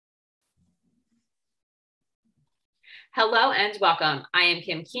Hello and welcome. I am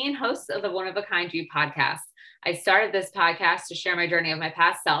Kim Keen, host of the One of a Kind You podcast. I started this podcast to share my journey of my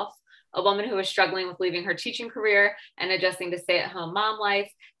past self, a woman who was struggling with leaving her teaching career and adjusting to stay-at-home mom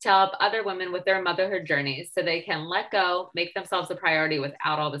life, to help other women with their motherhood journeys so they can let go, make themselves a priority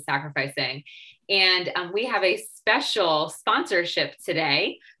without all the sacrificing. And we have a special sponsorship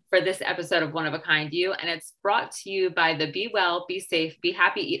today for this episode of One of a Kind You, and it's brought to you by the Be Well, Be Safe, Be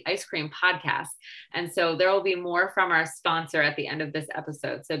Happy, Eat Ice Cream podcast. And so there will be more from our sponsor at the end of this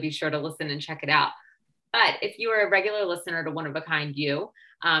episode, so be sure to listen and check it out. But if you are a regular listener to One of a Kind You,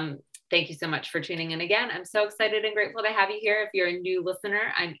 thank you so much for tuning in again. I'm so excited and grateful to have you here. If you're a new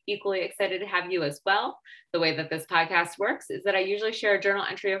listener, I'm equally excited to have you as well. The way that this podcast works is that I usually share a journal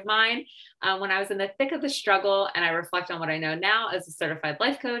entry of mine when I was in the thick of the struggle, and I reflect on what I know now as a certified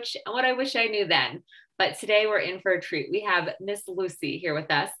life coach and what I wish I knew then. But today we're in for a treat. We have Miss Lucy here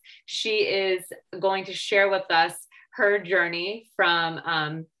with us. She is going to share with us her journey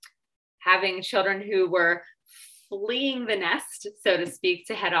from having children who were fleeing the nest, so to speak,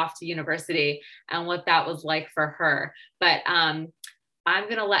 to head off to university and what that was like for her. But I'm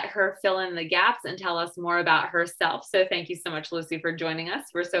going to let her fill in the gaps and tell us more about herself. So thank you so much, Lucy, for joining us.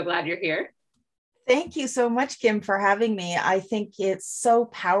 We're so glad you're here. Thank you so much, Kim, for having me. I think it's so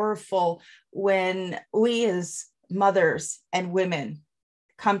powerful when we as mothers and women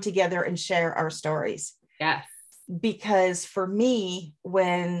come together and share our stories. Yes. Because for me,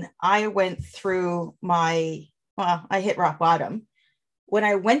 when I went through I hit rock bottom. When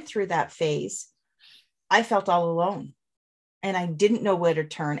I went through that phase, I felt all alone and I didn't know where to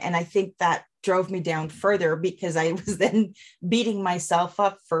turn. And I think that drove me down further because I was then beating myself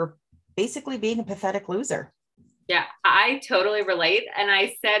up for basically being a pathetic loser. Yeah, I totally relate. And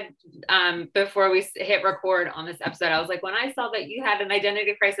I said before we hit record on this episode, I was like, when I saw that you had an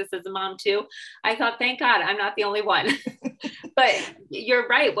identity crisis as a mom too, I thought, thank God I'm not the only one. But you're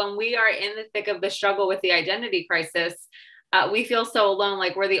right. When we are in the thick of the struggle with the identity crisis, we feel so alone,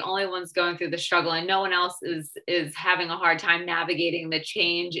 like we're the only ones going through the struggle and no one else is having a hard time navigating the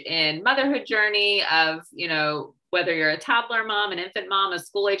change in motherhood journey of, whether you're a toddler mom, an infant mom, a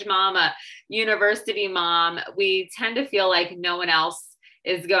school age mom, a university mom. We tend to feel like no one else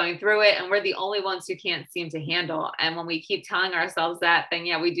is going through it and we're the only ones who can't seem to handle. And when we keep telling ourselves that, then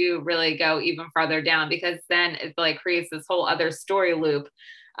yeah, we do really go even farther down, because then it like creates this whole other story loop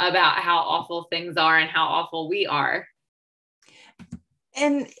about how awful things are and how awful we are.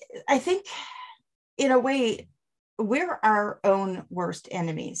 And I think in a way, we're our own worst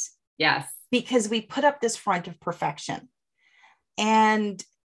enemies. Yes. Because we put up this front of perfection. And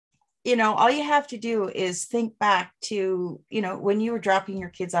all you have to do is think back to, when you were dropping your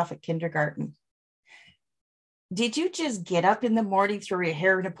kids off at kindergarten. Did you just get up in the morning, throw your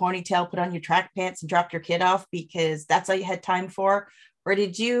hair in a ponytail, put on your track pants and drop your kid off because that's all you had time for? Or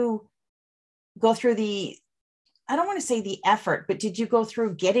did you go through I don't want to say the effort, but did you go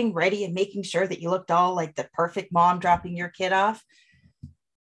through getting ready and making sure that you looked all like the perfect mom dropping your kid off?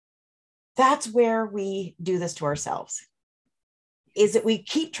 That's where we do this to ourselves. Is that we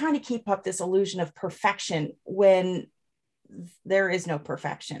keep trying to keep up this illusion of perfection when there is no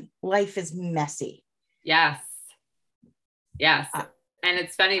perfection. Life is messy. Yes. Yes. And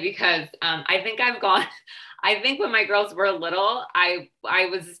it's funny because I think when my girls were little, I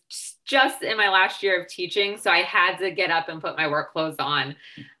was just in my last year of teaching. So I had to get up and put my work clothes on.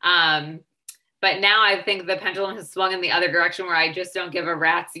 But now I think the pendulum has swung in the other direction where I just don't give a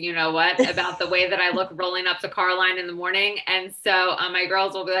rat's about the way that I look rolling up to Carline in the morning. And so my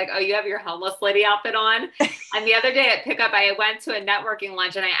girls will be like, oh, you have your homeless lady outfit on. And the other day at pickup, I went to a networking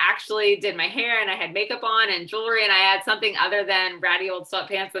lunch and I actually did my hair and I had makeup on and jewelry and I had something other than ratty old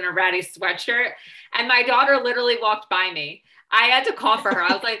sweatpants and a ratty sweatshirt. And my daughter literally walked by me. I had to call for her.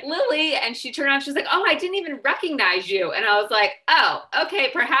 I was like, Lily. And she turned around. She's like, oh, I didn't even recognize you. And I was like, oh, okay.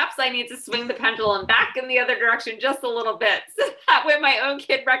 Perhaps I need to swing the pendulum back in the other direction just a little bit. So that way my own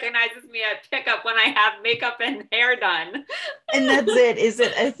kid recognizes me at pickup when I have makeup and hair done. And that's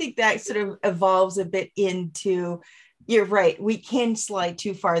it. I think that sort of evolves a bit into, you're right, we can slide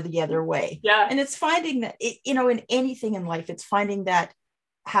too far the other way. Yeah. And it's finding that, in anything in life, it's finding that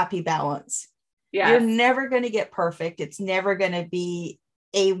happy balance. Yes. You're never going to get perfect. It's never going to be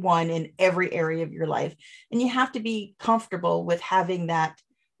A1 in every area of your life. And you have to be comfortable with having that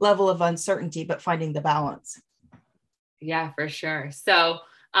level of uncertainty, but finding the balance. Yeah, for sure. So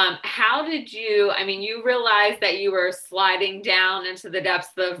how did you realized that you were sliding down into the depths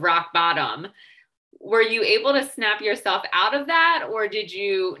of rock bottom. Were you able to snap yourself out of that, or did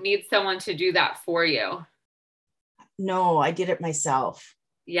you need someone to do that for you? No, I did it myself.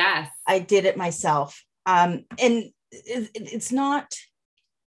 Yes. I did it myself. And it's not,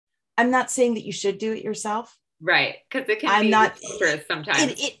 I'm not saying that you should do it yourself. Right. Because it can I'm be not, dangerous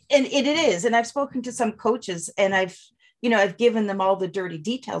sometimes. it is. And I've spoken to some coaches and I've given them all the dirty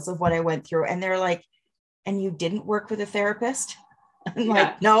details of what I went through. And they're like, and you didn't work with a therapist? I'm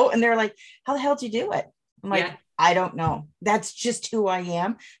like, no. And they're like, how the hell did you do it? I'm like, I don't know. That's just who I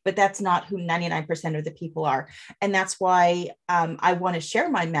am, but that's not who 99% of the people are. And that's why I want to share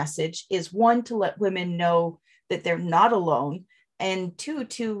my message is, one, to let women know that they're not alone, and two,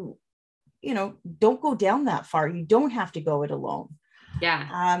 to, don't go down that far. You don't have to go it alone.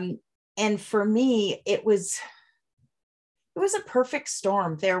 Yeah. And for me, it was a perfect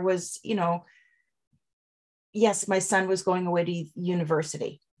storm. There was, yes, my son was going away to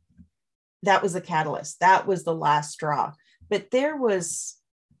university. That was the catalyst. That was the last straw. But there was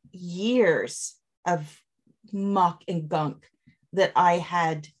years of muck and gunk that I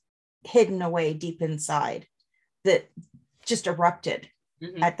had hidden away deep inside that just erupted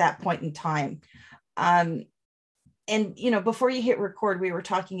at that point in time. And, before you hit record, we were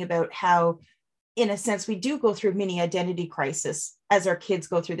talking about how, in a sense, we do go through mini identity crisis as our kids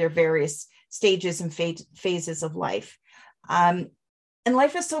go through their various stages and phases of life. And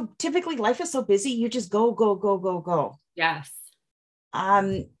life is so busy. You just go, go, go, go, go. Yes.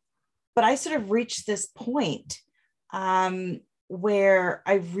 But I sort of reached this point where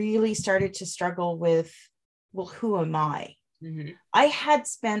I really started to struggle with, well, who am I? Mm-hmm. I had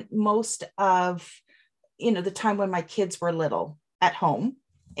spent most of, the time when my kids were little at home.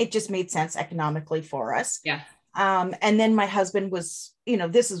 It just made sense economically for us. Yeah. And then my husband was,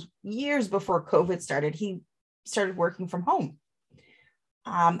 this is years before COVID started. He started working from home.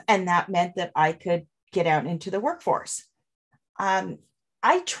 And that meant that I could get out into the workforce.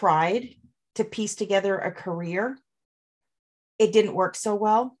 I tried to piece together a career. It didn't work so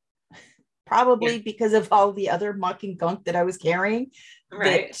well, probably because of all the other muck and gunk that I was carrying.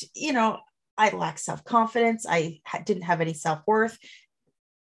 Right. That, I lacked self-confidence. I didn't have any self-worth.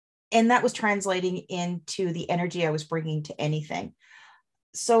 And that was translating into the energy I was bringing to anything.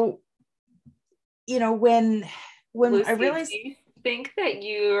 So, when Lucy, I realized, do you think that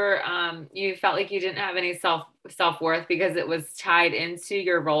you felt like you didn't have any self-worth because it was tied into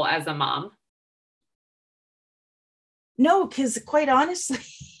your role as a mom? No, because quite honestly,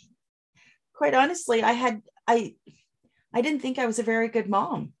 I didn't think I was a very good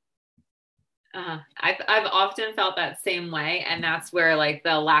mom. I've often felt that same way. And that's where like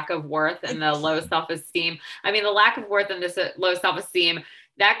the lack of worth and the low self-esteem, the lack of worth and this low self-esteem,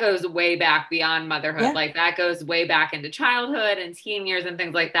 that goes way back beyond motherhood. Yeah. Like that goes way back into childhood and teen years and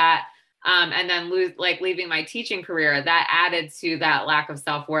things like that. And then leaving my teaching career, that added to that lack of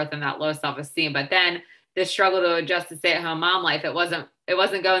self-worth and that low self-esteem. But then the struggle to adjust to stay-at-home mom life, it wasn't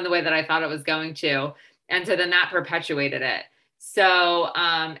going the way that I thought it was going to. And so then that perpetuated it. So,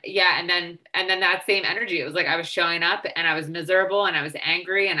 and then that same energy, it was like, I was showing up and I was miserable and I was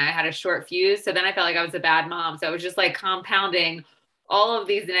angry and I had a short fuse. So then I felt like I was a bad mom. So it was just like compounding all of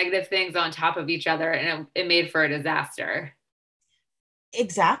these negative things on top of each other. And it made for a disaster.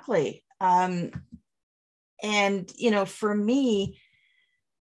 Exactly. And, for me,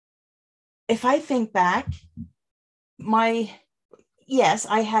 if I think back, yes,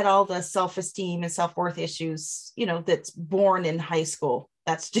 I had all the self-esteem and self-worth issues, that's born in high school.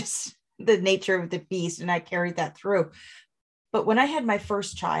 That's just the nature of the beast. And I carried that through. But when I had my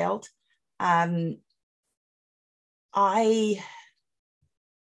first child, I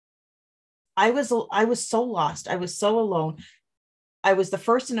was so lost. I was so alone. I was the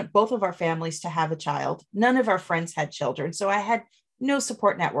first in both of our families to have a child. None of our friends had children. So I had no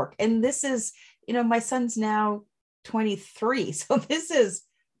support network. And this is, my son's now 23. So this is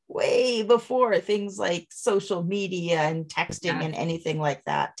way before things like social media and texting and anything like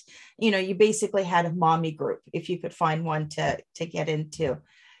that. You basically had a mommy group if you could find one to get into.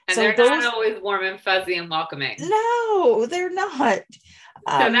 And so they're not always warm and fuzzy and welcoming. No, they're not.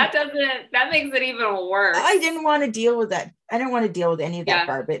 So that makes it even worse. I didn't want to deal with that. I didn't want to deal with any of that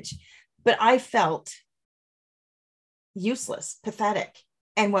garbage, but I felt useless, pathetic.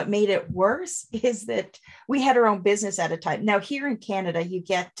 And what made it worse is that we had our own business at a time. Now here in Canada, we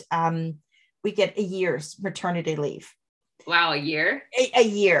get a year's maternity leave. Wow, a year? A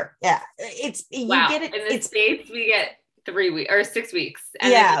year, yeah. You get it. In the States, we get 3 weeks or 6 weeks,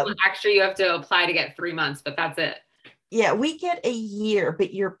 and then actually you have to apply to get 3 months, but that's it. Yeah, we get a year,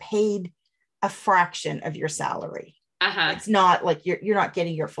 but you're paid a fraction of your salary. It's not like you're not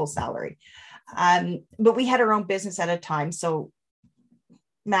getting your full salary. But we had our own business at a time, so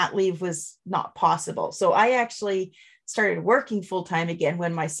mat leave was not possible. So I actually started working full time again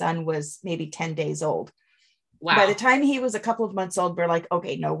when my son was maybe 10 days old. By the Wow. time he was a couple of months old, we're like,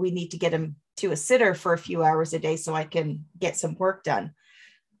 okay, no, we need to get him to a sitter for a few hours a day so I can get some work done.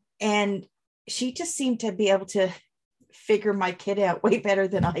 And she just seemed to be able to figure my kid out way better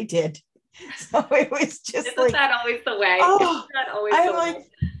than I did. So it was just Isn't like, that always the way? Isn't oh, that always I'm the like, way?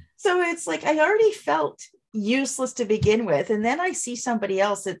 so it's like I already felt useless to begin with. And then I see somebody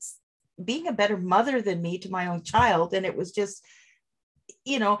else that's being a better mother than me to my own child. And it was just,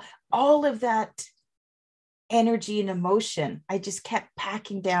 all of that energy and emotion, I just kept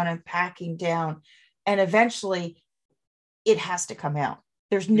packing down and packing down. And eventually it has to come out.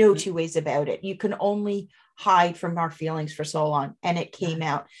 There's no Mhm. two ways about it. You can only hide from our feelings for so long. And it came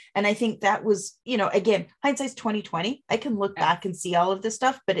out. And I think that was, again, hindsight's 2020. I can look Yeah. back and see all of this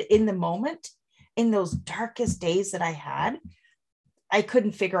stuff, but in the moment, in those darkest days that I had, I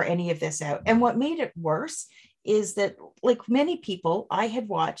couldn't figure any of this out. And what made it worse is that, like many people, I had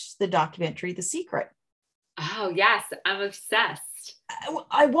watched the documentary The Secret. Oh, yes. I'm obsessed.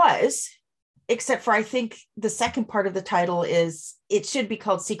 I was, except for I think the second part of the title is it should be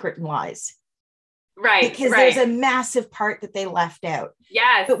called Secret and Lies, Right. because there's a massive part that they left out.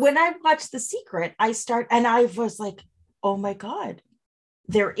 Yes. But when I watched The Secret, I was like, oh my God,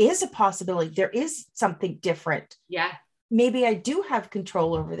 there is a possibility. There is something different. Yeah. Maybe I do have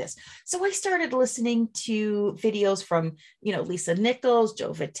control over this. So I started listening to videos from, Lisa Nichols,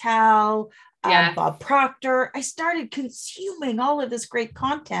 Joe Vitale, Yeah. Bob Proctor. I started consuming all of this great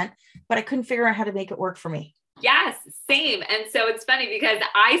content, but I couldn't figure out how to make it work for me. Yes, same. And so it's funny because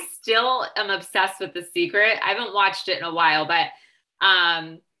I still am obsessed with The Secret. I haven't watched it in a while, but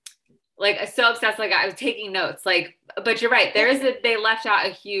like so obsessed, like I was taking notes, like, but you're right. They left out a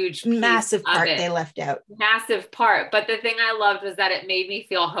huge piece Massive of part it. they left out. Massive part. But the thing I loved was that it made me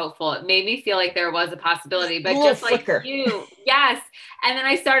feel hopeful. It made me feel like there was a possibility, but just like flicker. you, yes. And then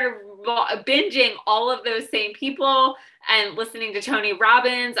I started binging all of those same people and listening to Tony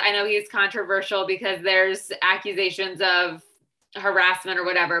Robbins. I know he's controversial because there's accusations of harassment or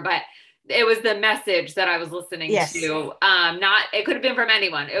whatever, but it was the message that I was listening Yes. to. It could have been from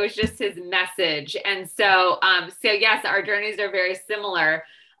anyone. It was just his message. And so yes, our journeys are very similar.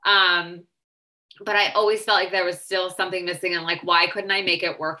 But I always felt like there was still something missing, and like, why couldn't I make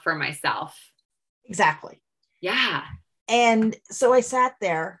it work for myself? Exactly. Yeah. And so I sat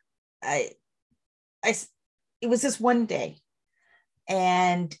there. It was this one day,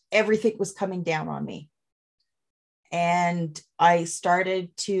 and everything was coming down on me. And I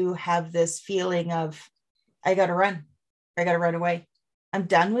started to have this feeling of, I got to run. I got to run away. I'm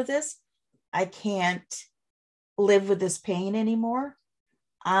done with this. I can't live with this pain anymore.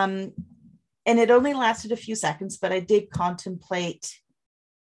 And it only lasted a few seconds, but I did contemplate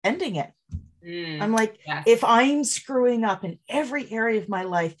ending it. I'm like, yes. If I'm screwing up in every area of my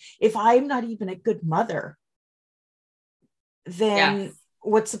life, if I'm not even a good mother, then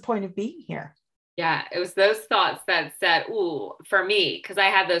what's the point of being here? Yeah, it was those thoughts that said, ooh, for me, because I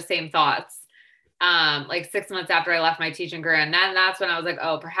had those same thoughts like 6 months after I left my teaching career. And then that's when I was like,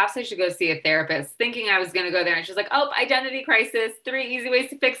 oh, perhaps I should go see a therapist, thinking I was going to go there. And she's like, oh, identity crisis, 3 easy ways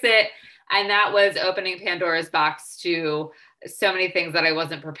to fix it. And that was opening Pandora's box to so many things that I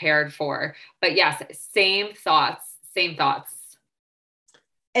wasn't prepared for. But yes, same thoughts.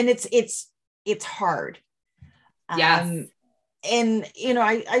 And it's hard. Yes. And,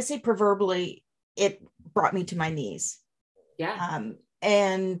 I say proverbially, it brought me to my knees. Yeah.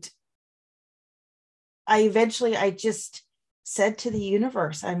 And I just said to the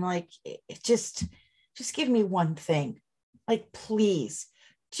universe, I'm like, just give me one thing. Like, please,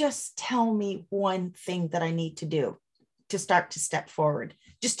 just tell me one thing that I need to do to start to step forward,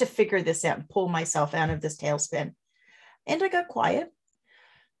 just to figure this out and pull myself out of this tailspin. And I got quiet.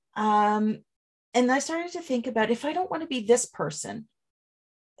 And I started to think about, if I don't want to be this person,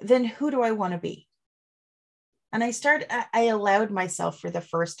 then who do I want to be? And I allowed myself for the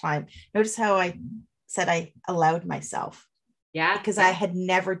first time. Notice how I said I allowed myself. Yeah. Because I had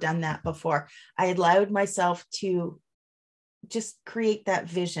never done that before. I allowed myself to just create that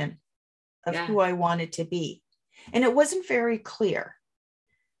vision of who I wanted to be. And it wasn't very clear.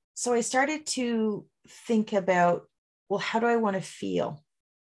 So I started to think about, well, how do I want to feel?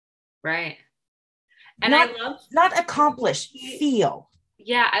 Right. And not accomplish, feel.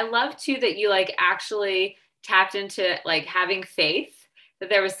 Yeah. I love too that you like actually tapped into like having faith that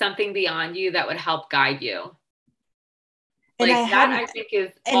there was something beyond you that would help guide you. And like I think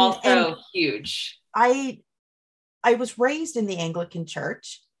is also huge. I was raised in the Anglican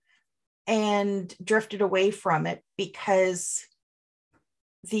Church and drifted away from it because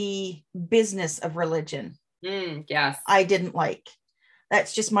the business of religion, yes, I didn't like.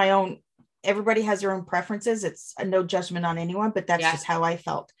 That's just my own everybody has their own preferences. It's no judgment on anyone, but that's just how I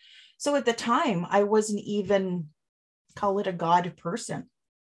felt. So at the time, I wasn't even, call it a God person,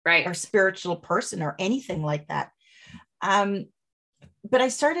 right, or spiritual person or anything like that. But I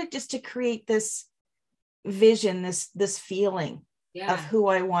started just to create this vision, this feeling of who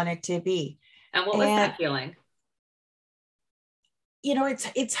I wanted to be. And what was that feeling? You know,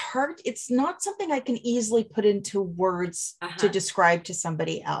 it's hard. It's not something I can easily put into words to describe to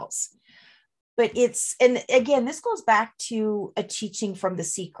somebody else. But and again, this goes back to a teaching from The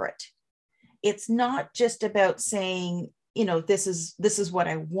Secret. It's not just about saying, you know, this is what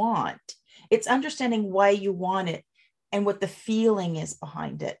I want. It's understanding why you want it and what the feeling is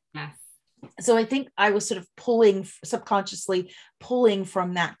behind it. Yes. So I think I was sort of subconsciously pulling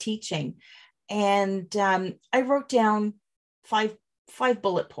from that teaching. And I wrote down five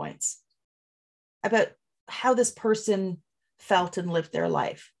bullet points about how this person felt and lived their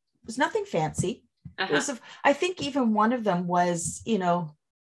life. It was nothing fancy. It was, I think even one of them was, you know,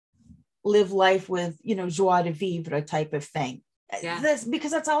 live life with, you know, joie de vivre type of thing.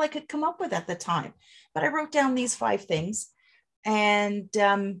 Because that's all I could come up with at the time. But I wrote down these 5 things, and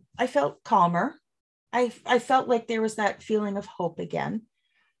I felt calmer. I felt like there was that feeling of hope again.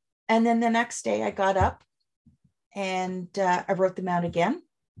 And then the next day I got up and I wrote them out again,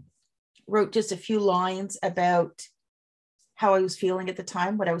 wrote just a few lines about how I was feeling at the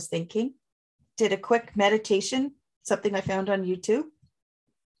time, what I was thinking, did a quick meditation, something I found on YouTube,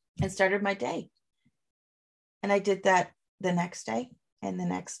 and started my day. And I did that the next day and the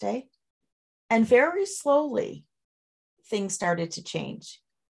next day. And very slowly, things started to change.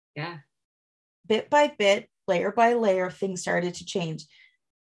 Yeah. Bit by bit, layer by layer, things started to change.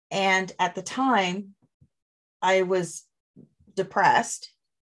 And at the time, I was depressed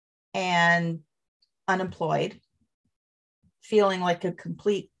and unemployed, feeling like a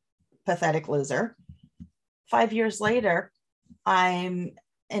complete pathetic loser. 5 years later, I'm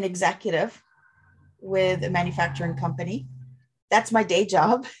an executive with a manufacturing company. That's my day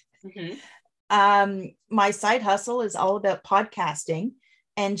job. My side hustle is all about podcasting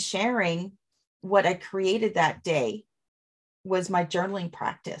and sharing what I created that day was my journaling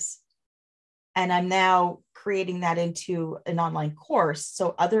practice. And I'm now creating that into an online course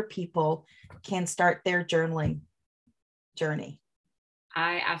so other people can start their journaling journey.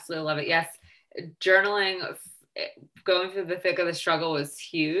 I absolutely love it. Yes. Journaling, going through the thick of the struggle was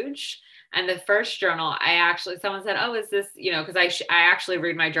huge. And the first journal, someone said, oh, is this, you know, because I actually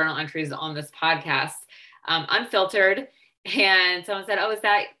read my journal entries on this podcast, unfiltered. And someone said, oh, is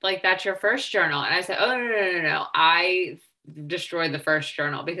that like, that's your first journal? And I said, oh, no. I destroyed the first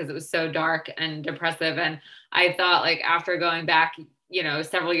journal because it was so dark and depressive. And I thought, like, after going back, you know,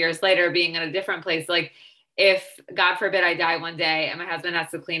 several years later, being in a different place, like, if God forbid I die one day and my husband has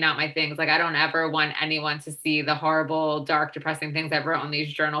to clean out my things, like, I don't ever want anyone to see the horrible, dark, depressing things I've wrote on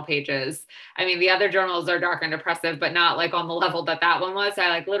these journal pages. I mean, the other journals are dark and depressive, but not like on the level that one was. So I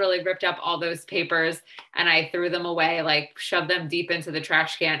like literally ripped up all those papers and I threw them away, like shoved them deep into the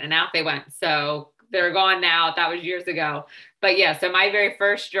trash can, and out they went. So they're gone now. That was years ago. But yeah, so my very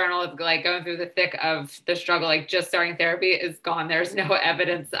first journal of like going through the thick of the struggle, like just starting therapy, is gone. There's no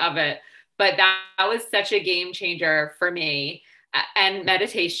evidence of it. But that was such a game changer for me, and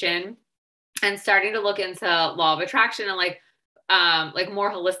meditation, and starting to look into law of attraction and like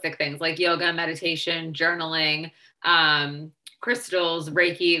more holistic things like yoga, meditation, journaling, crystals,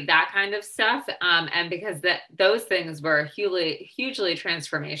 Reiki, that kind of stuff. And because those things were hugely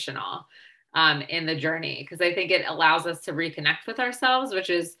transformational in the journey, because I think it allows us to reconnect with ourselves,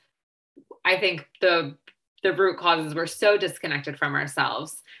 which is, I think, the root causes. We're so disconnected from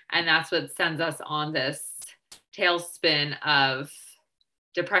ourselves. And that's what sends us on this tailspin of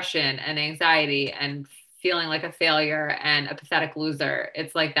depression and anxiety and feeling like a failure and a pathetic loser.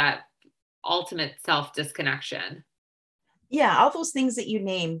 It's like that ultimate self-disconnection. Yeah, all those things that you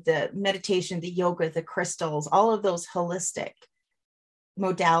named, the meditation, the yoga, the crystals, all of those holistic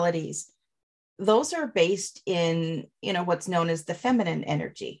modalities, those are based in, you know, what's known as the feminine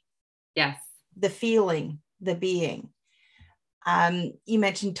energy. Yes. The feeling, the being. You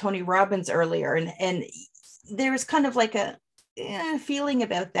mentioned Tony Robbins earlier, and there's kind of like a feeling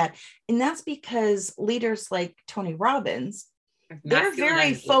about that. And that's because leaders like Tony Robbins, they're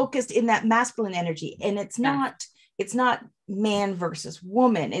very focused in that masculine energy. And it's not man versus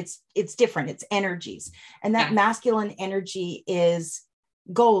woman. It's different. It's energies. And that masculine energy is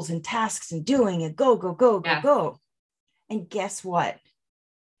goals and tasks and doing and go. And guess what?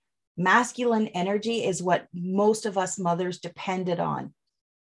 Masculine energy is what most of us mothers depended on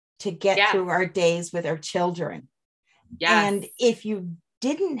to get through our days with our children. Yes. And if you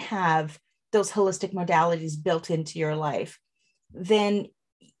didn't have those holistic modalities built into your life, then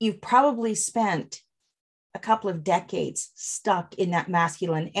you've probably spent a couple of decades stuck in that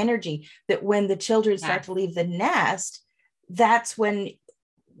masculine energy, that when the children start to leave the nest, that's when,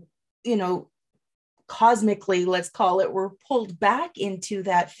 cosmically, let's call it, we're pulled back into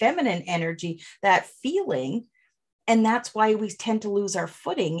that feminine energy, that feeling. And that's why we tend to lose our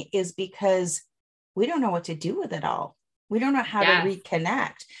footing, is because we don't know what to do with it all. We don't know how to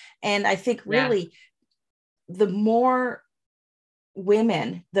reconnect. And I think really the more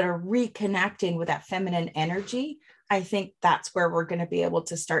women that are reconnecting with that feminine energy, I think that's where we're going to be able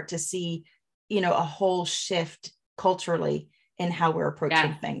to start to see, a whole shift culturally in how we're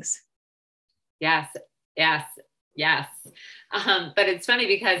approaching things. Yes. But it's funny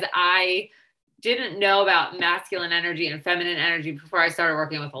because I didn't know about masculine energy and feminine energy before I started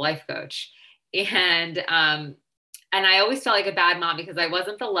working with a life coach. And I always felt like a bad mom because I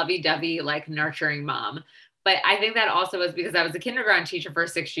wasn't the lovey-dovey, like nurturing mom. But I think that also was because I was a kindergarten teacher for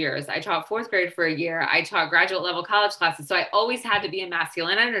 6 years. I taught fourth grade for a year. I taught graduate level college classes. So I always had to be in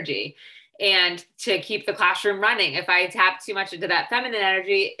masculine energy and to keep the classroom running. If I tapped too much into that feminine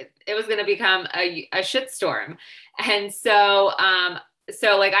energy, it was going to become a shitstorm. And so,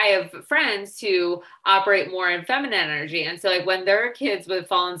 like I have friends who operate more in feminine energy. And so like when their kids would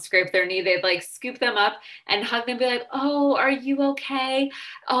fall and scrape their knee, they'd like scoop them up and hug them, be like, oh, are you okay?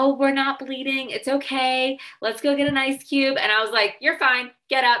 Oh, we're not bleeding. It's okay. Let's go get an ice cube. And I was like, you're fine.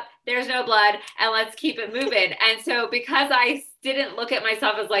 Get up. There's no blood. And let's keep it moving. And so because I didn't look at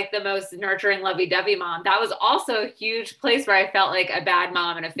myself as like the most nurturing, lovey-dovey mom, that was also a huge place where I felt like a bad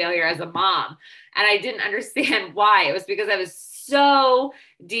mom and a failure as a mom. And I didn't understand why. It was because I was so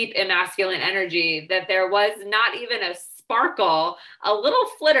deep in masculine energy that there was not even a sparkle, a little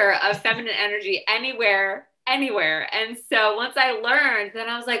flitter of feminine energy anywhere. And so once I learned, then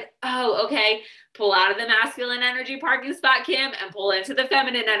I was like, oh, okay, pull out of the masculine energy parking spot, Kim, and pull into the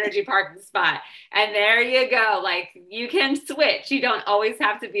feminine energy parking spot. And there you go. Like you can switch. You don't always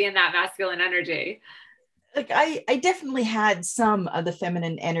have to be in that masculine energy. Like I definitely had some of the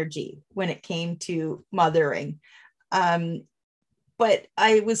feminine energy when it came to mothering. But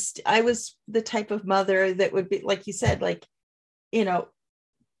I was the type of mother that would be, like you said, like,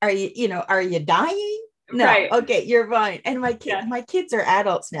 are you dying? No. Right. Okay. You're fine. And my kids are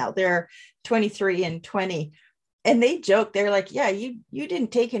adults now. They're 23 and 20. And they joke, they're like, yeah, you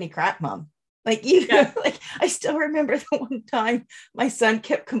didn't take any crap, Mom. Like like I still remember the one time my son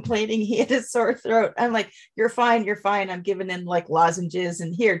kept complaining he had a sore throat. I'm like, you're fine. I'm giving him like lozenges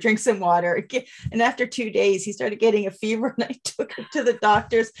and here, drink some water. And after 2 days, he started getting a fever and I took him to the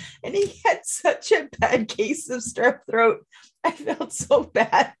doctors and he had such a bad case of strep throat. I felt so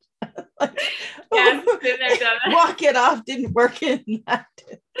bad. Like, walk it off didn't work in that.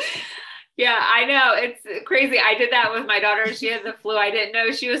 Yeah, I know. It's crazy. I did that with my daughter. She had the flu. I didn't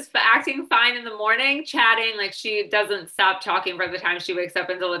know. She was acting fine in the morning, chatting. Like she doesn't stop talking from the time she wakes up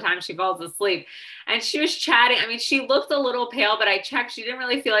until the time she falls asleep. And she was chatting. I mean, she looked a little pale, but I checked. She didn't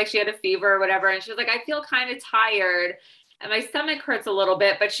really feel like she had a fever or whatever. And she was like, I feel kind of tired and my stomach hurts a little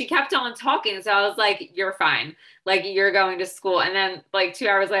bit, but she kept on talking. So I was like, you're fine. Like you're going to school. And then like 2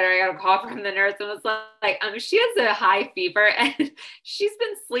 hours later, I got a call from the nurse and was like, she has a high fever and she's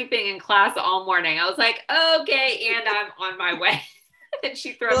been sleeping in class all morning. I was like, okay. And I'm on my way. And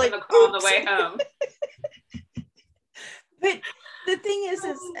she threw up in the car on the way home. But the thing is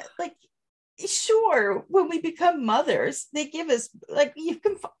like, sure, when we become mothers, they give us like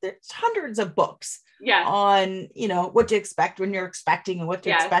there's hundreds of books on what to expect when you're expecting and what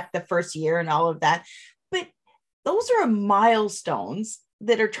to expect the first year and all of that. But those are milestones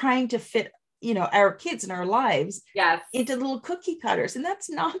that are trying to fit our kids and our lives into little cookie cutters, and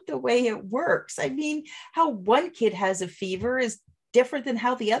that's not the way it works. I mean, how one kid has a fever is different than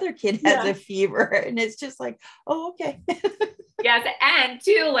how the other kid has a fever, and it's just like, oh, okay. Yes. And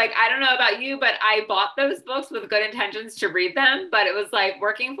too, like, I don't know about you, but I bought those books with good intentions to read them, but it was like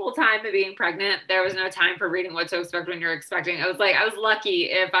working full time and being pregnant. There was no time for reading What to Expect When You're Expecting. I was lucky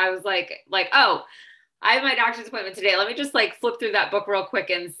if I was like, oh, I have my doctor's appointment today. Let me just like flip through that book real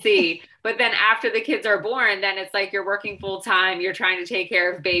quick and see. But then after the kids are born, then it's like you're working full time. You're trying to take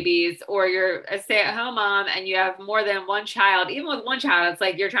care of babies, or you're a stay-at-home mom and you have more than one child. Even with one child, it's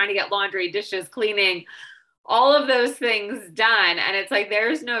like you're trying to get laundry, dishes, cleaning, all of those things done. And it's like,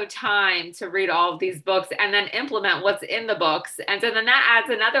 there's no time to read all of these books and then implement what's in the books. And so then that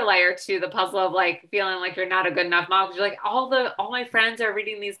adds another layer to the puzzle of like feeling like you're not a good enough mom. Cause you're like, all my friends are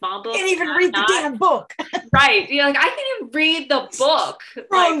reading these mom books. Can't even read the damn book. Right. You're like, I can't even read the book.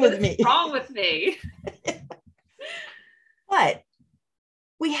 What's wrong with me? Wrong with me. But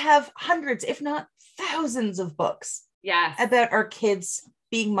we have hundreds, if not thousands of books Yes. about our kids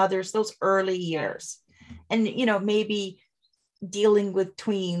being mothers, those early years. And, maybe dealing with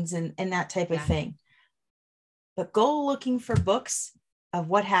tweens and that type of thing. But go looking for books of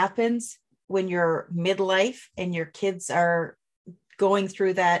what happens when you're midlife and your kids are going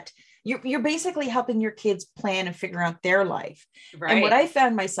through that. You're basically helping your kids plan and figure out their life. Right. And what I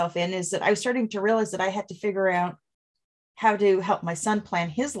found myself in is that I was starting to realize that I had to figure out how to help my son plan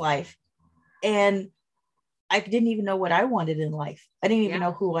his life. And I didn't even know what I wanted in life. I didn't even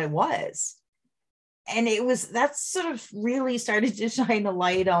know who I was. And that sort of really started to shine a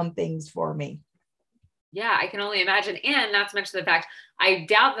light on things for me. Yeah, I can only imagine. And not to mention the fact, I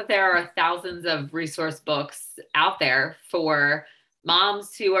doubt that there are thousands of resource books out there for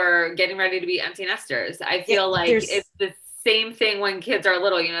moms who are getting ready to be empty nesters. I feel like it's the same thing when kids are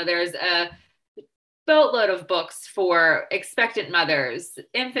little. There's a boatload of books for expectant mothers,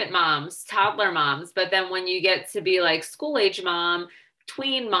 infant moms, toddler moms. But then when you get to be like school age mom,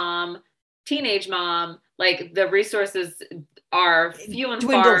 tween mom, teenage mom, like the resources are few and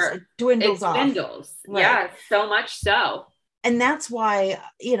far. Dwindles off. Right. Yeah, so much so. And that's why,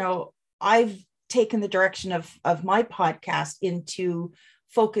 I've taken the direction of my podcast into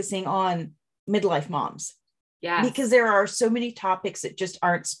focusing on midlife moms. Yeah. Because there are so many topics that just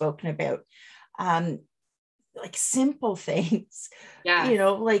aren't spoken about. Like simple things,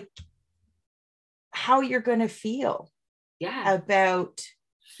 like how you're going to feel about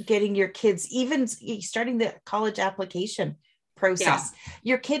getting your kids, even starting the college application process.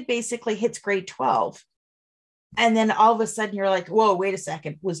 Your kid basically hits grade 12. And then all of a sudden you're like, whoa, wait a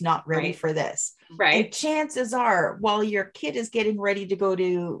second, was not ready for this. Right. And chances are, while your kid is getting ready to go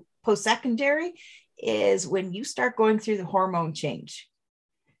to post-secondary, is when you start going through the hormone change.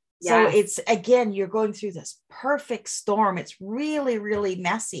 So it's, again, you're going through this perfect storm. It's really, really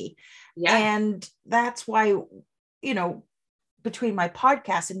messy. Yeah. And that's why, between my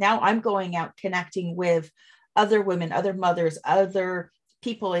podcast and now I'm going out connecting with other women, other mothers, other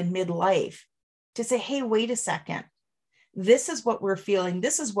people in midlife to say, hey, wait a second. This is what we're feeling.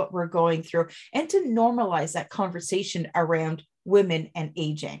 This is what we're going through. And to normalize that conversation around women and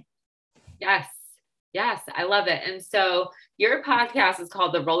aging. Yes. Yes, I love it. And so your podcast is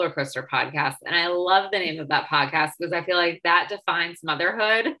called the Roller Coaster Podcast. And I love the name of that podcast because I feel like that defines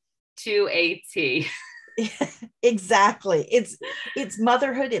motherhood to a T. Exactly. It's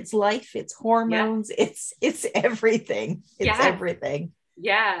motherhood, it's life, it's hormones, it's everything. It's everything.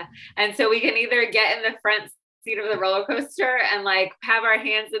 Yeah. And so we can either get in the front seat of the roller coaster and like have our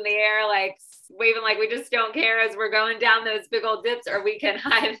hands in the air, like waving like we just don't care as we're going down those big old dips, or we can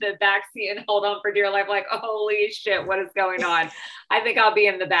hide in the back seat and hold on for dear life like, holy shit, what is going on? I think I'll be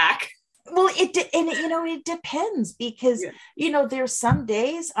in the back. Well, it depends because, there's some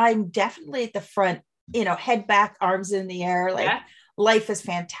days I'm definitely at the front, head back, arms in the air, like life is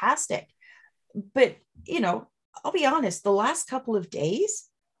fantastic. But, I'll be honest, the last couple of days,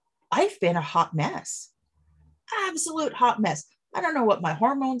 I've been a hot mess, absolute hot mess. I don't know what my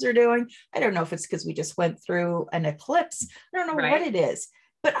hormones are doing. I don't know if it's because we just went through an eclipse. I don't know what it is,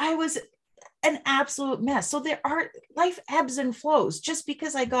 but I was an absolute mess. So life ebbs and flows. Just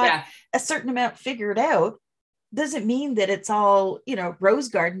because I got a certain amount figured out doesn't mean that it's all, rose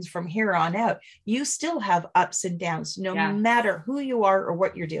gardens from here on out. You still have ups and downs, no matter who you are or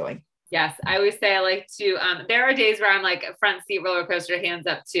what you're doing. Yes. I always say I like to, there are days where I'm like a front seat roller coaster, hands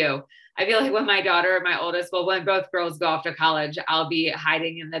up too. I feel like when my daughter, my oldest, when both girls go off to college, I'll be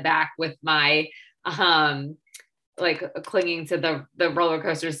hiding in the back with my, like clinging to the roller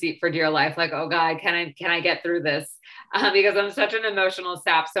coaster seat for dear life. Like, oh God, can I get through this? Because I'm such an emotional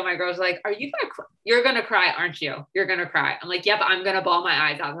sap. So my girls are like, are you going to, you're going to cry, aren't you? You're going to cry. I'm like, yep, I'm going to bawl my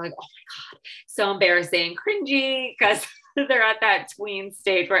eyes out. I'm like, oh my God, so embarrassing, cringy. Cause they're at that tween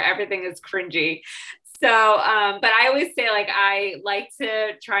stage where everything is cringy. So, but I always say like, I like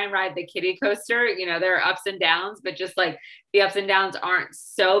to try and ride the kiddie coaster. There are ups and downs, but just like the ups and downs aren't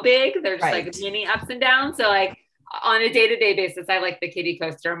so big. They're just like mini ups and downs. So like on a day-to-day basis, I like the kiddie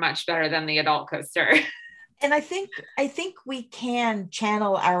coaster much better than the adult coaster. And I think we can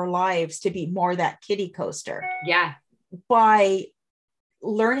channel our lives to be more that kiddie coaster. Yeah. By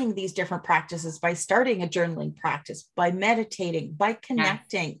learning these different practices, by starting a journaling practice, by meditating, by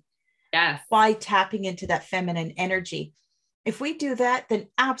connecting. Yes. By tapping into that feminine energy. If we do that, then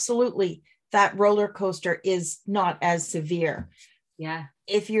absolutely that roller coaster is not as severe. Yeah.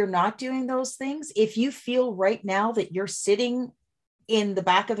 If you're not doing those things, if you feel right now that you're sitting in the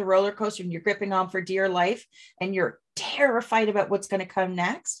back of the roller coaster and you're gripping on for dear life and you're terrified about what's going to come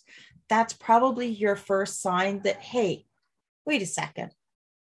next, that's probably your first sign that, hey, wait a second,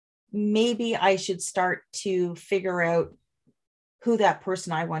 maybe I should start to figure out who that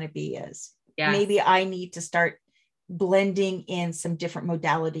person I want to be is. Yes. Maybe I need to start blending in some different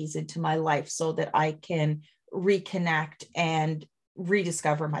modalities into my life so that I can reconnect and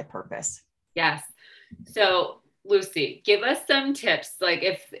rediscover my purpose. Yes. So Lucy, give us some tips. Like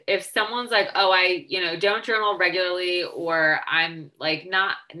if someone's like, oh, I, don't journal regularly, or I'm like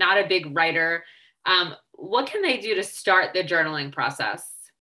not a big writer, what can they do to start the journaling process?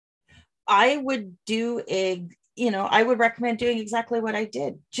 I would I would recommend doing exactly what I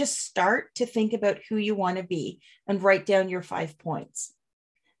did. Just start to think about who you want to be and write down your 5 points.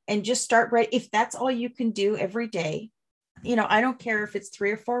 And just start right. If that's all you can do every day, I don't care if it's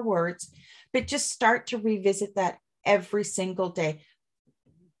 3 or 4 words, but just start to revisit that every single day,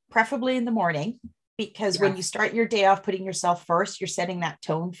 preferably in the morning, because when you start your day off putting yourself first, you're setting that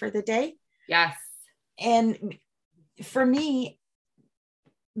tone for the day. Yes. And for me,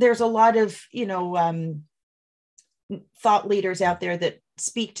 there's a lot of, thought leaders out there that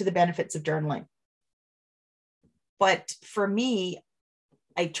speak to the benefits of journaling. But for me,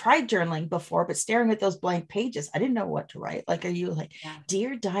 I tried journaling before, but staring at those blank pages, I didn't know what to write. Like, are you like,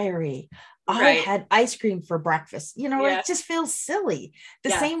 dear diary, I had ice cream for breakfast? It just feels silly.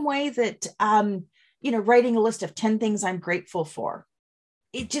 The same way that, writing a list of 10 things I'm grateful for.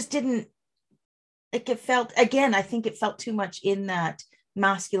 It just didn't, like, it felt, again, I think it felt too much in that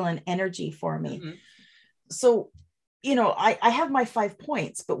masculine energy for me. Mm-hmm. So, I have my 5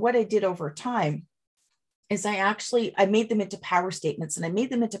 points, but what I did over time is I made them into power statements, and I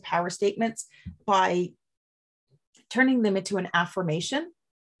made them into power statements by turning them into an affirmation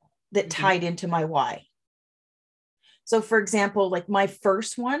that tied into my why. So for example, like my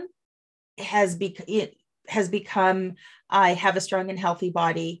first one has become, I have a strong and healthy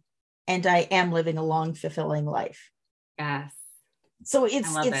body, and I am living a long, fulfilling life. Yes. So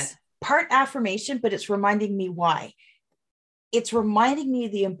it's part affirmation, but it's reminding me why. It's reminding me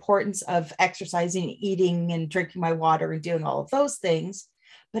the importance of exercising, eating, and drinking my water and doing all of those things,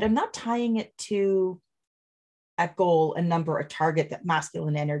 but I'm not tying it to a goal, a number, a target, that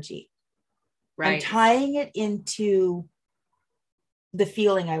masculine energy. Right. I'm tying it into the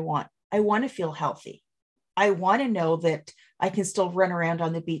feeling I want. I want to feel healthy. I want to know that I can still run around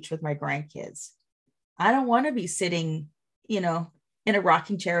on the beach with my grandkids. I don't want to be sitting, in a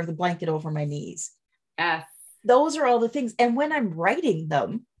rocking chair with a blanket over my knees. Yes. Those are all the things. And when I'm writing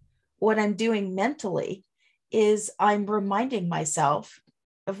them, what I'm doing mentally is I'm reminding myself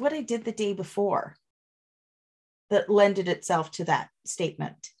of what I did the day before that lended itself to that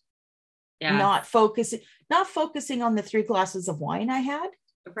statement. Yeah. Not focusing on the 3 glasses of wine I had.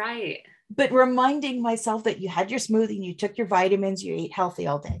 Right. But reminding myself that you had your smoothie and you took your vitamins, you ate healthy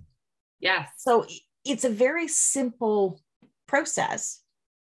all day. Yes. So it's a very simple process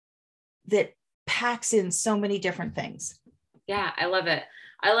that packs in so many different things. Yeah, I love it.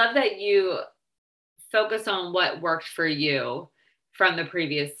 I love that you focus on what worked for you from the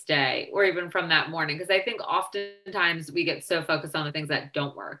previous day or even from that morning. Because I think oftentimes we get so focused on the things that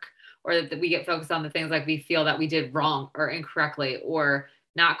don't work, or that we get focused on the things like we feel that we did wrong or incorrectly or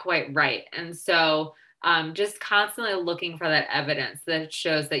not quite right. And so just constantly looking for that evidence that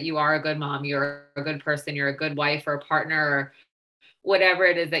shows that you are a good mom, you're a good person, you're a good wife or partner, or whatever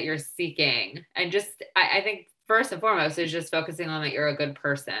it is that you're seeking. And just, I think first and foremost is just focusing on that you're a good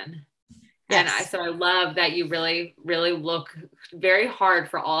person. Yes. And so I love that you really, really look very hard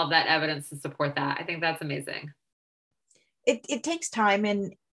for all of that evidence to support that. I think that's amazing. It takes time,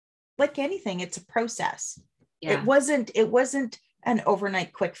 and like anything, it's a process. Yeah. It wasn't an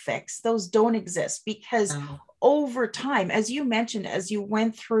overnight quick fix. Those don't exist, because over time, as you mentioned, as you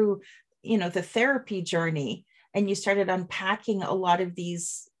went through, the therapy journey, and you started unpacking a lot of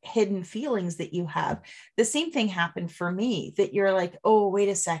these hidden feelings that you have, the same thing happened for me, that you're like, oh, wait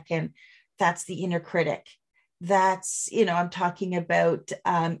a second, that's the inner critic. That's, I'm talking about,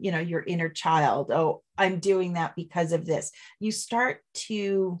 your inner child. Oh, I'm doing that because of this. You start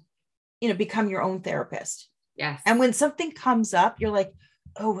to, become your own therapist. Yes. And when something comes up, you're like,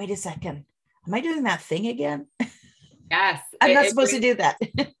 oh, wait a second, am I doing that thing again? Yes. I'm not supposed to do that.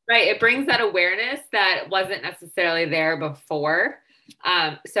 Right. It brings that awareness that wasn't necessarily there before.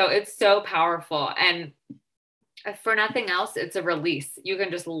 So it's so powerful. And for nothing else, it's a release. You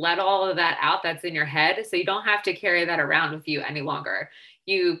can just let all of that out that's in your head. So you don't have to carry that around with you any longer.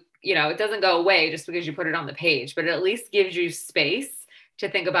 It doesn't go away just because you put it on the page, but it at least gives you space to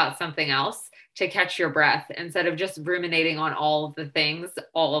think about something else, to catch your breath, instead of just ruminating on all of the things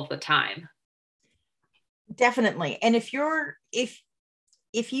all of the time. Definitely. And if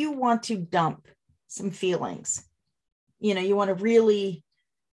you want to dump some feelings, you want to really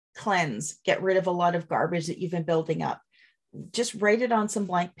cleanse, get rid of a lot of garbage that you've been building up. Just write it on some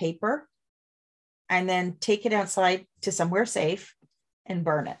blank paper and then take it outside to somewhere safe and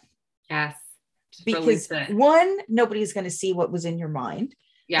burn it. Yes. Just because one, nobody's going to see what was in your mind.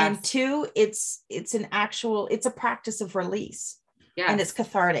 Yes. And two, it's a practice of release. Yes. And it's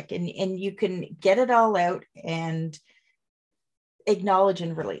cathartic, and you can get it all out and acknowledge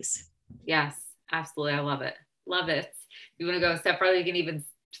and release. Yes, absolutely. I love it. Love it. You want to go a step further, you can even,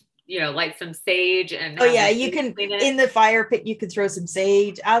 light some sage and you can in the fire pit, you can throw some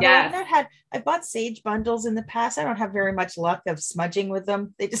sage. Although yes. I bought sage bundles in the past. I don't have very much luck of smudging with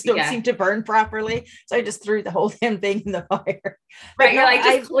them. They just don't seem to burn properly. So I just threw the whole damn thing in the fire. Right. You're like,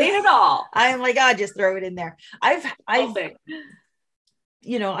 just clean it all. I'm like, oh, just throw it in there. I've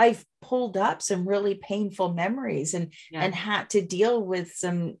pulled up some really painful memories and had to deal with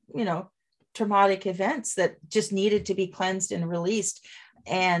some, traumatic events that just needed to be cleansed and released.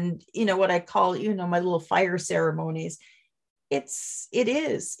 And, what I call, my little fire ceremonies, it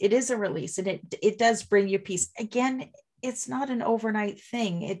is a release, and it does bring you peace. Again, it's not an overnight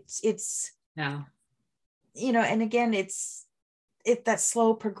thing. It's no, and again, it's that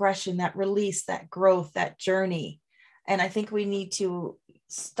slow progression, that release, that growth, that journey. And I think we need to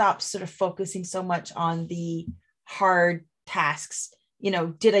stop sort of focusing so much on the hard tasks.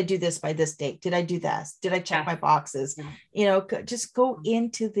 Did I do this by this date? Did I do this? Did I check my boxes? Yeah. Just go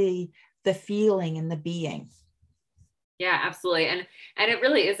into the feeling and the being. Yeah, absolutely. And it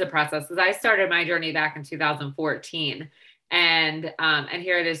really is a process, because I started my journey back in 2014. And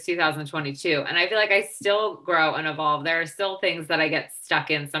here it is 2022. And I feel like I still grow and evolve. There are still things that I get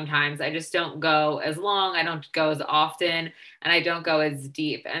stuck in sometimes. I just don't go as long. I don't go as often, and I don't go as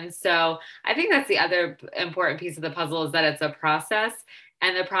deep. And so I think that's the other important piece of the puzzle, is that it's a process,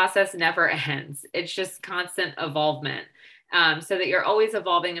 and the process never ends. It's just constant evolvement. So that you're always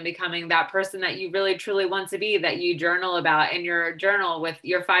evolving and becoming that person that you really truly want to be, that you journal about in your journal with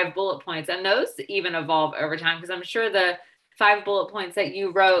your 5 bullet points. And those even evolve over time, because I'm sure the 5 bullet points that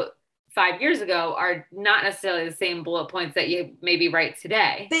you wrote 5 years ago are not necessarily the same bullet points that you maybe write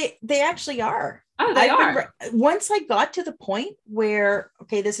today. They actually are. Oh, they are. Once I got to the point where,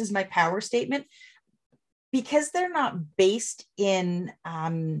 okay, this is my power statement, because they're not based in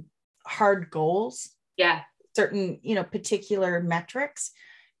hard goals. Yeah. Certain, particular metrics,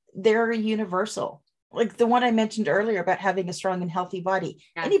 they're universal. Like the one I mentioned earlier about having a strong and healthy body.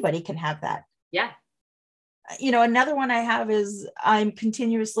 Yes. Anybody can have that. Yeah. Another one I have is I'm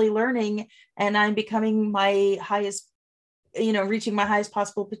continuously learning, and I'm becoming my highest, reaching my highest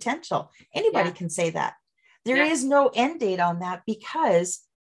possible potential. Anybody can say that. There is no end date on that, because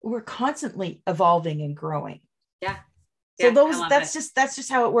we're constantly evolving and growing. Yeah. So that's just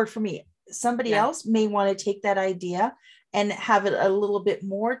how it worked for me. Somebody else may want to take that idea and have it a little bit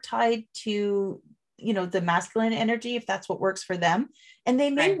more tied to, the masculine energy, if that's what works for them. And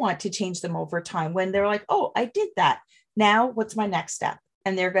they may want to change them over time when they're like, oh, I did that. Now what's my next step?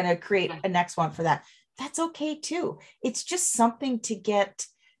 And they're going to create a next one for that. That's okay too. It's just something to get,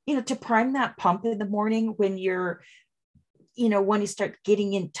 to prime that pump in the morning when you're, when you start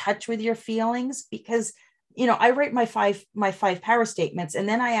getting in touch with your feelings, because I write my five power statements, and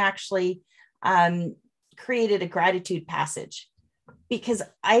then I actually created a gratitude passage, because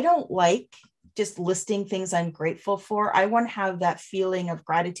I don't like just listing things I'm grateful for. I want to have that feeling of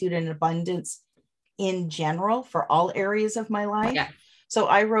gratitude and abundance in general for all areas of my life. Yeah. So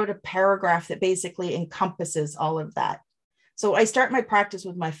I wrote a paragraph that basically encompasses all of that. So I start my practice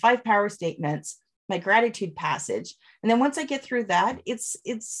with my 5 power statements, my gratitude passage. And then once I get through that, it's,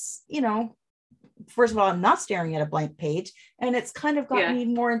 first of all, I'm not staring at a blank page, and it's kind of got me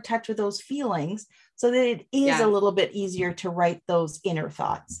more in touch with those feelings, so that it is a little bit easier to write those inner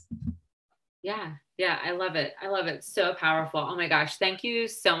thoughts. Yeah. Yeah. I love it. I love it. So powerful. Oh my gosh. Thank you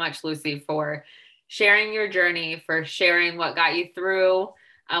so much, Lucy, for sharing your journey, for sharing what got you through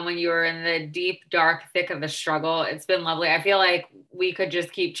when you were in the deep, dark, thick of the struggle. It's been lovely. I feel like we could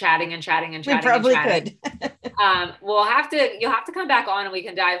just keep chatting and chatting and chatting. We probably could. You'll have to come back on, and we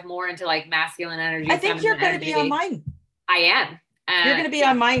can dive more into like masculine energy. I think you're going to be on mine. I am. You're going to be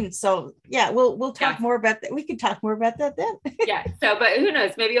on mine. So we'll talk more about that. We can talk more about that then. So, but who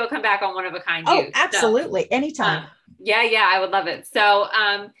knows, maybe you'll come back on One of a Kind. Oh, absolutely. Anytime. I would love it. So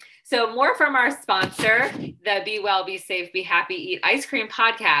So more from our sponsor, the Be Well, Be Safe, Be Happy, Eat Ice Cream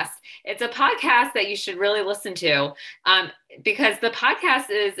podcast. It's a podcast that you should really listen to because the podcast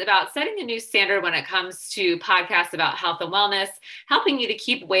is about setting a new standard when it comes to podcasts about health and wellness, helping you to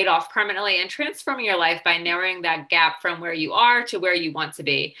keep weight off permanently and transforming your life by narrowing that gap from where you are to where you want to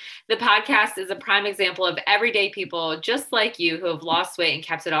be. The podcast is a prime example of everyday people just like you who have lost weight and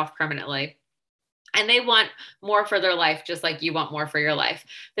kept it off permanently. And they want more for their life, just like you want more for your life.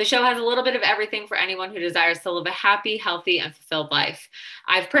 The show has a little bit of everything for anyone who desires to live a happy, healthy, and fulfilled life.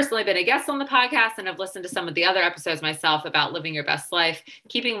 I've personally been a guest on the podcast and have listened to some of the other episodes myself about living your best life,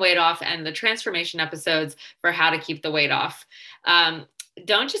 keeping weight off, and the transformation episodes for how to keep the weight off.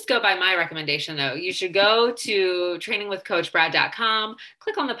 Don't just go by my recommendation, though. You should go to trainingwithcoachbrad.com,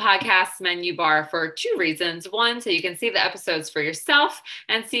 click on the podcast menu bar for 2 reasons. 1, so you can see the episodes for yourself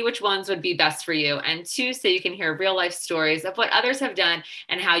and see which ones would be best for you. And 2, so you can hear real life stories of what others have done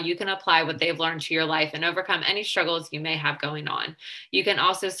and how you can apply what they've learned to your life and overcome any struggles you may have going on. You can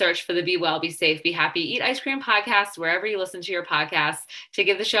also search for the Be Well, Be Safe, Be Happy, Eat Ice Cream podcast wherever you listen to your podcasts to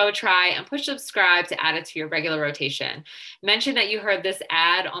give the show a try and push subscribe to add it to your regular rotation. Mention that you heard this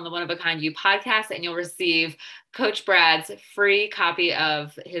ad on the One of a Kind You podcast and you'll receive Coach Brad's free copy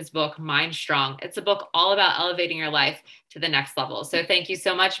of his book, Mind Strong. It's a book all about elevating your life to the next level. So thank you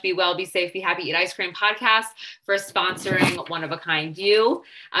so much, Be Well, Be Safe, Be Happy, Eat Ice Cream podcast for sponsoring One of a Kind You.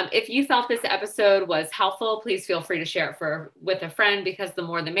 If you felt this episode was helpful, please feel free to share it with a friend because the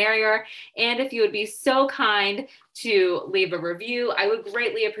more the merrier. And if you would be so kind to leave a review, I would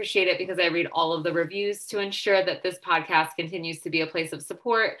greatly appreciate it because I read all of the reviews to ensure that this podcast continues to be a place of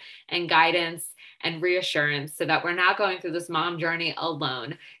support and guidance and reassurance so that we're not going through this mom journey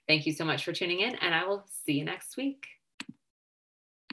alone. Thank you so much for tuning in, and I will see you next week.